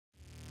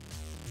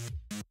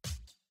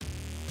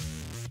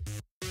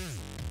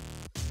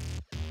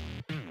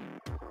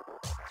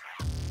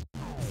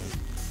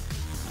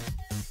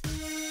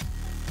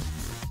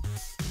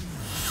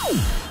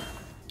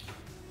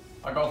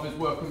Hi golfers,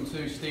 welcome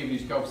to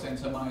Stevenage Golf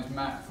Centre. My name is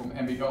Matt from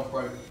MB Golf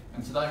Pro,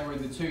 and today we're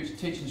in the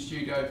teaching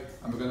studio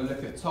and we're going to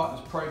look at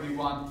Titleist Pro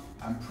V1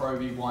 and Pro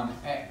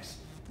V1X.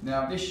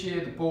 Now this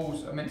year the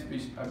balls are meant to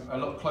be a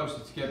lot closer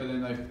together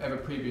than they've ever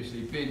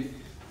previously been.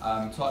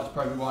 Titleist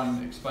Pro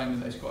V1 explaining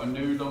that it's got a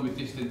new longer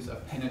distance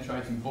of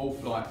penetrating ball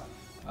flight,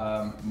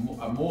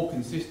 a more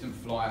consistent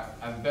flight,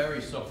 a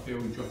very soft feel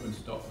and drop and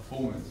stop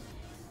performance.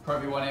 Pro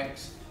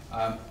V1X,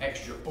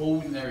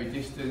 extraordinary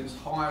distance,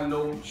 high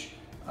launch,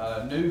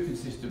 new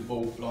consistent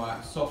ball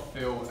flight, soft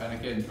feel, and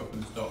again drop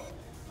and stop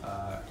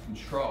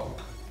control.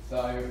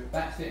 So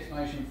that's the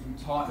explanation from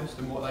Titleist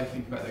and what they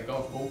think about their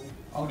golf ball.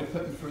 I'm going to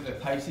put them through their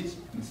paces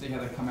and see how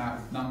they come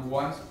out number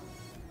wise.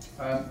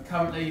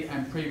 Currently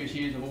and previous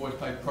years I've always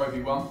played Pro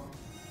V1.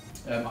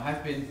 I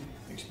have been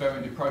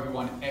experimenting with Pro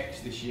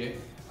V1X this year.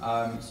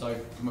 So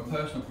from a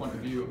personal point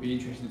of view it will be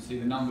interesting to see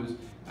the numbers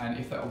and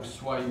if that will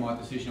sway my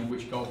decision on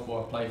which golf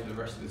ball I play for the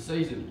rest of the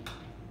season.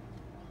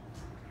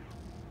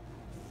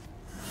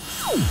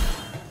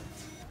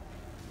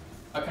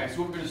 Okay, so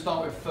what we're going to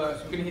start with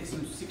first, we're going to hit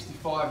some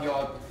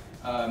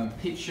 65-yard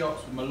pitch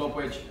shots with my lob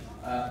wedge.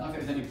 I don't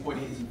think there's any point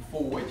hitting some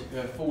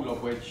full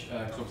lob wedge,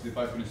 because obviously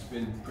they're both going to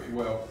spin pretty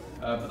well.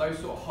 But those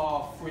sort of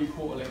half,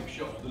 three-quarter length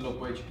shots with the lob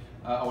wedge,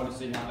 I want to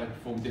see how they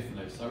perform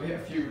differently. So we hit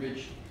a few with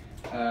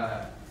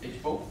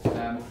each ball,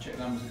 and we'll check the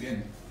numbers at the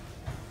end.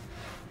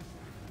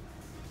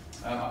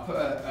 I put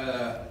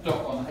a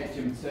dot on the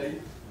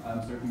HMT,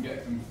 so we can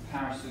get some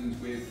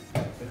comparisons with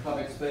the club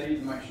head speed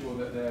and make sure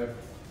that they're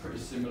pretty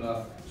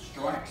similar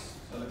strikes.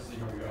 So let's see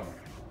how we go.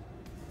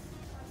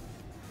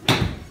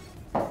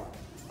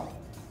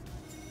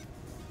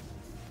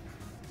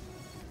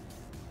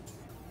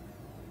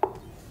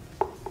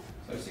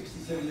 So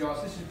 67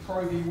 yards, this is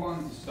Pro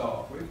V1 to start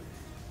off with.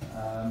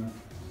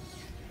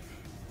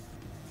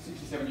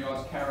 67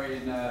 yards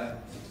carrying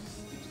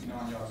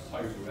 69 yards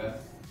total there.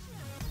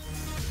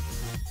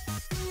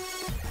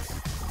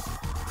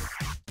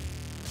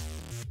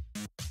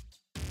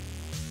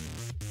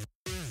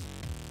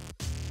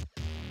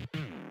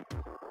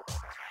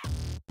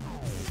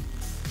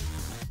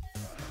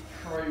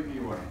 Pro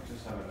V1,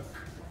 just have a look.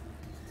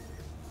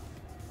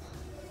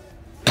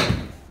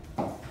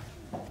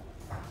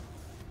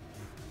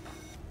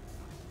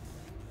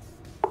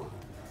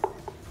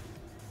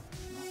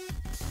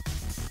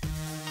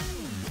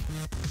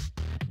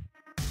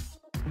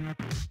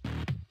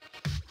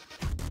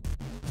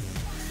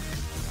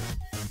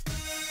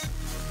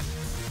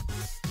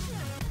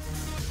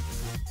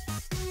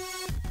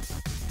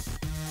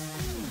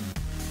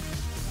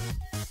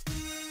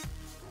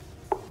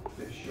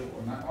 Bit short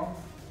on that one.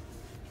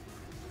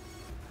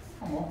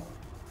 Come on.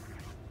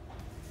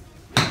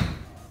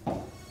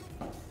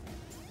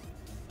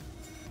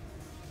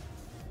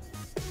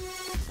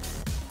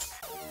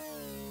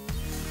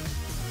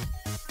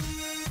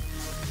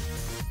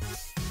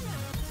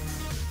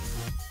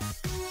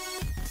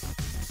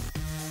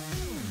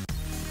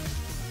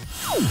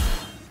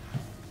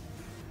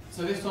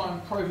 So this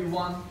time Pro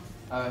V1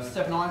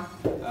 7-iron.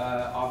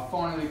 I've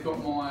finally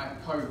got my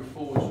Cobra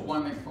Forge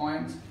 1-length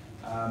irons.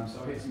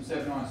 So I hit some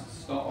 7-irons to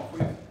start off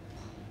with.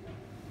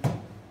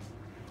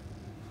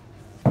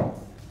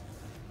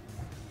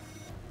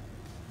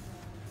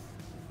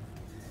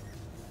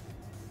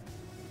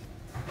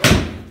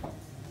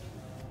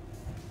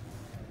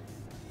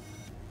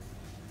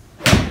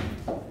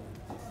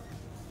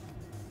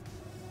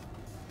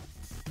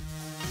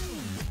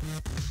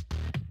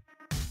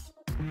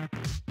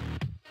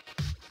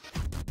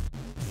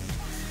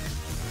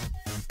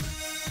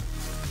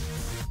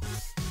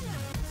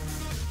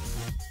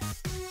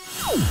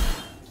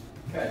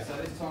 Okay, so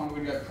this time we're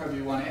going to go Pro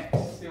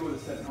V1X, still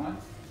with a 7-iron,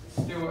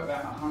 still at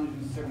about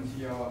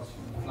 170 yards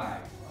from the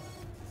flag.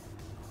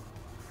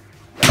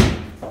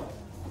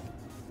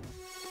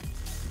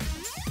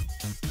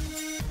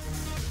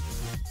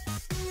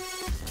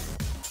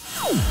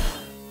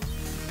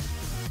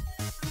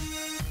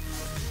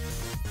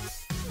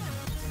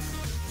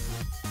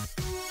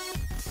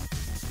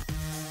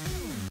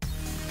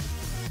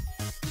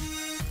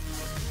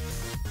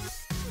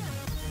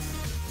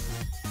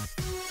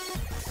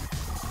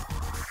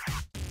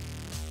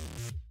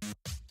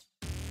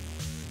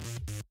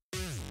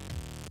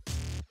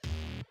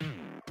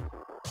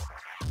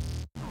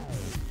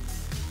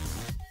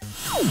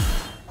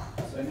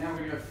 So now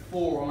we go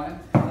 4-iron.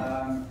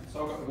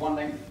 So I've got the 1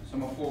 length, so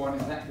my 4-iron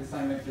is exactly the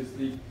same length as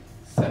the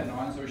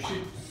 7-iron. So we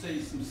should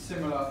see some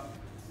similar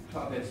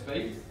club head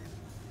speed.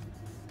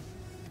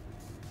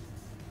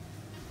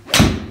 That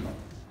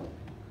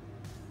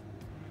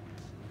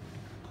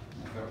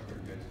felt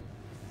pretty good.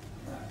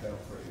 That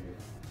felt pretty good.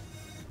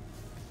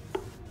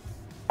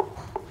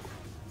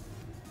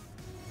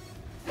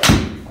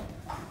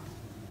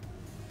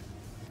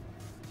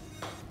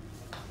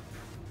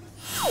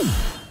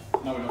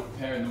 No, we're not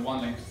comparing the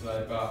 1 lengths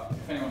today, but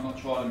if anyone's not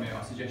tried them yet,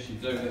 I suggest you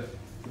do. The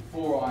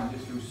 4-iron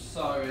just feels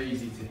so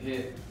easy to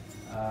hit,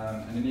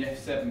 and in the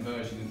F7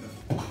 version,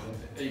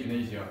 even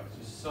easier.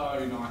 It's just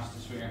so nice to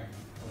swing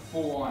a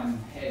 4-iron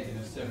head in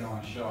a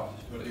 7-iron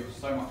shaft. You've got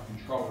so much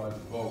control over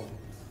the ball.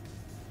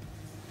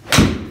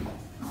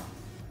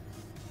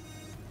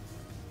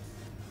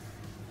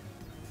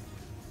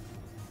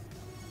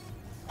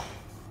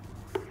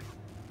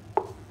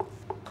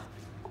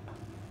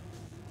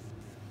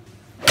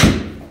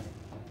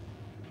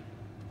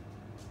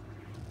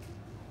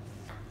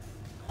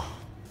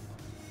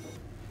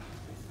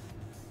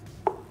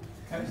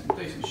 Okay, some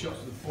decent shots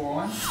with the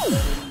 4-iron. This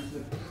is the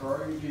Pro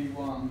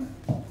V1X.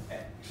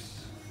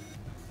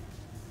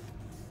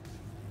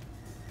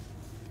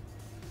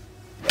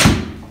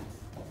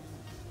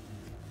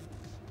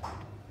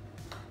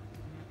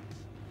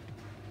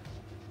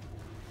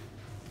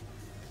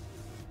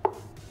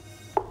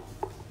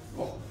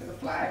 Oh, hit the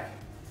flag.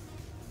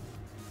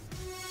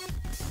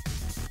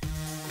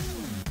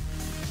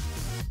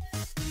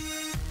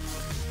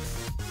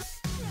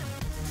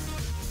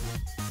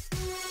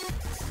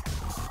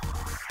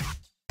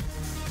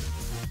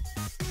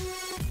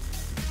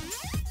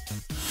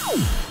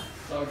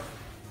 So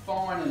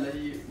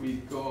finally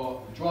we've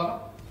got a driver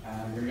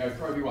and we're going to go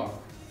Pro V1.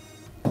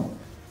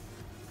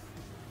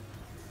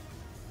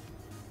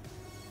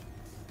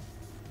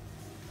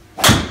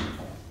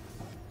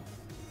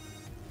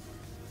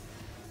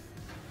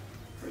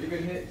 Pretty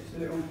good hit, just a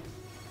little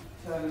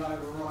turning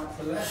over right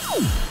to left.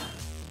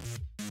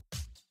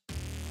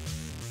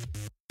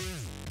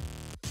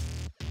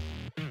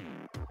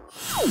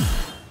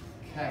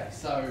 Okay,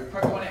 so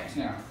Pro V1X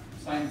now,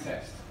 same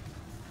test.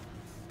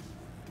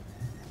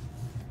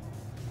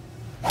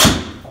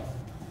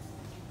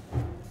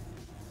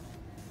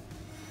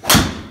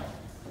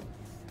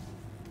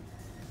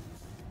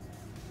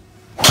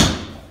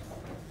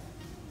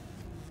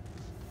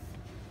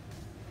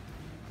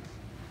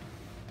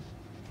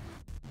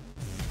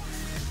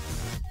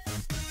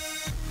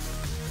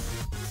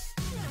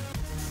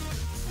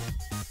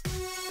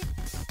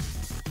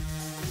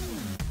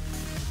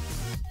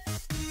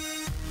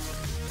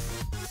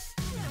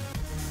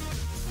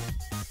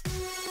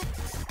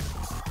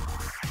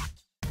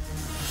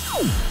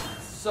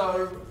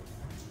 So,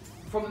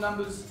 from the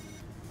numbers,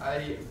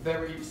 a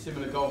very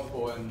similar golf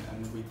ball,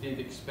 and we did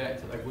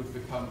expect that they would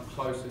become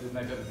closer than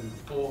they've ever been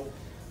before.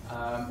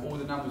 All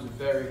the numbers are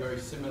very, very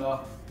similar.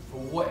 For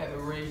whatever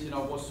reason, I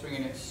was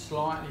swinging it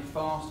slightly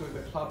faster with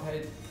the club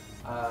head.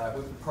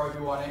 With the Pro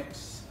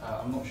V1X,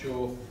 I'm not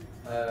sure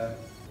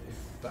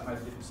if that made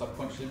a difference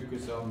subconsciously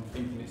because I'm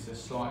thinking it's a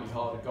slightly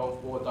harder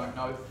golf ball, I don't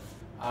know.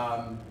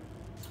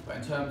 But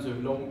in terms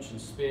of launch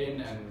and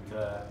spin and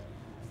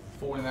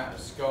falling out of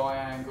the sky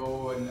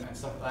angle and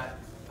stuff like that,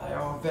 they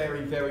are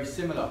very, very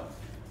similar.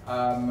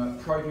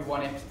 Pro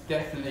V1X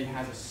definitely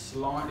has a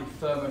slightly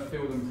firmer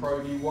feel than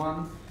Pro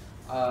V1.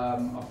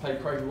 I've played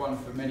Pro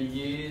V1 for many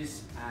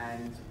years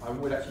and I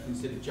would actually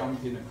consider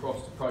jumping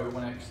across to Pro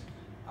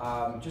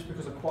V1X just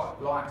because I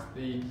quite like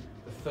the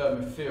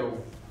firmer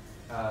feel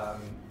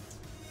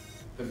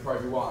than Pro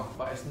V1,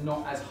 but it's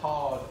not as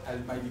hard as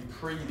maybe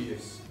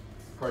previous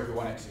Pro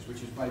V1Xs,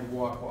 which is maybe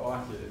why I quite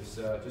like it. It's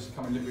just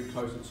coming a little bit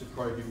closer to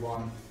Pro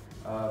V1,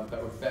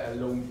 but with better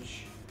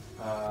launch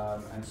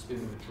and spin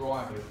with the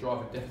driver. The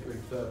driver definitely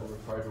further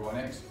with Pro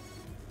V1X.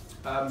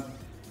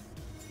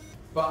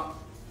 But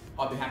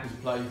I'd be happy to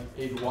play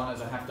either one,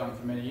 as I have done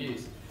for many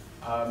years.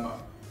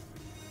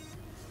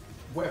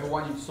 Whatever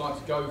one you decide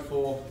to go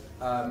for,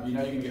 you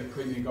know you're going to get a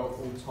premium golf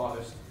ball.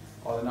 Titleist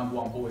are the #1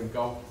 ball in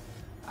golf.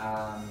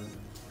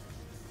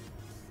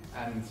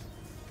 And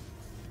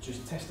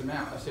just test them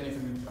out. That's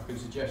anything I can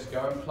suggest.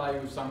 Go and play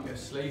with some, get a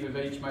sleeve of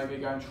each, maybe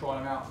go and try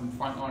them out from the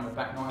front nine and the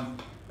back nine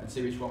and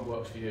see which one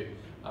works for you.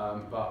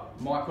 But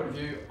my point of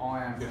view,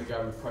 I am going to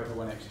go with Pro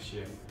V1X this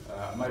year.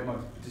 I made my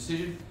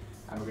decision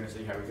and we're going to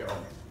see how we get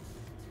on.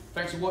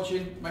 Thanks for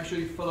watching. Make sure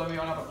you follow me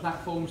on other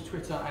platforms,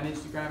 Twitter and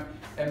Instagram,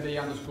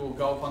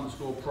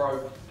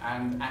 MB_golf_pro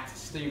and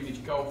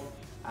 @StevenageGolf.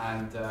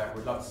 And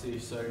we'd love to see you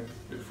soon.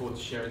 Look forward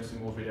to sharing some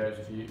more videos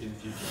with you in the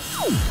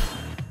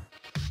future.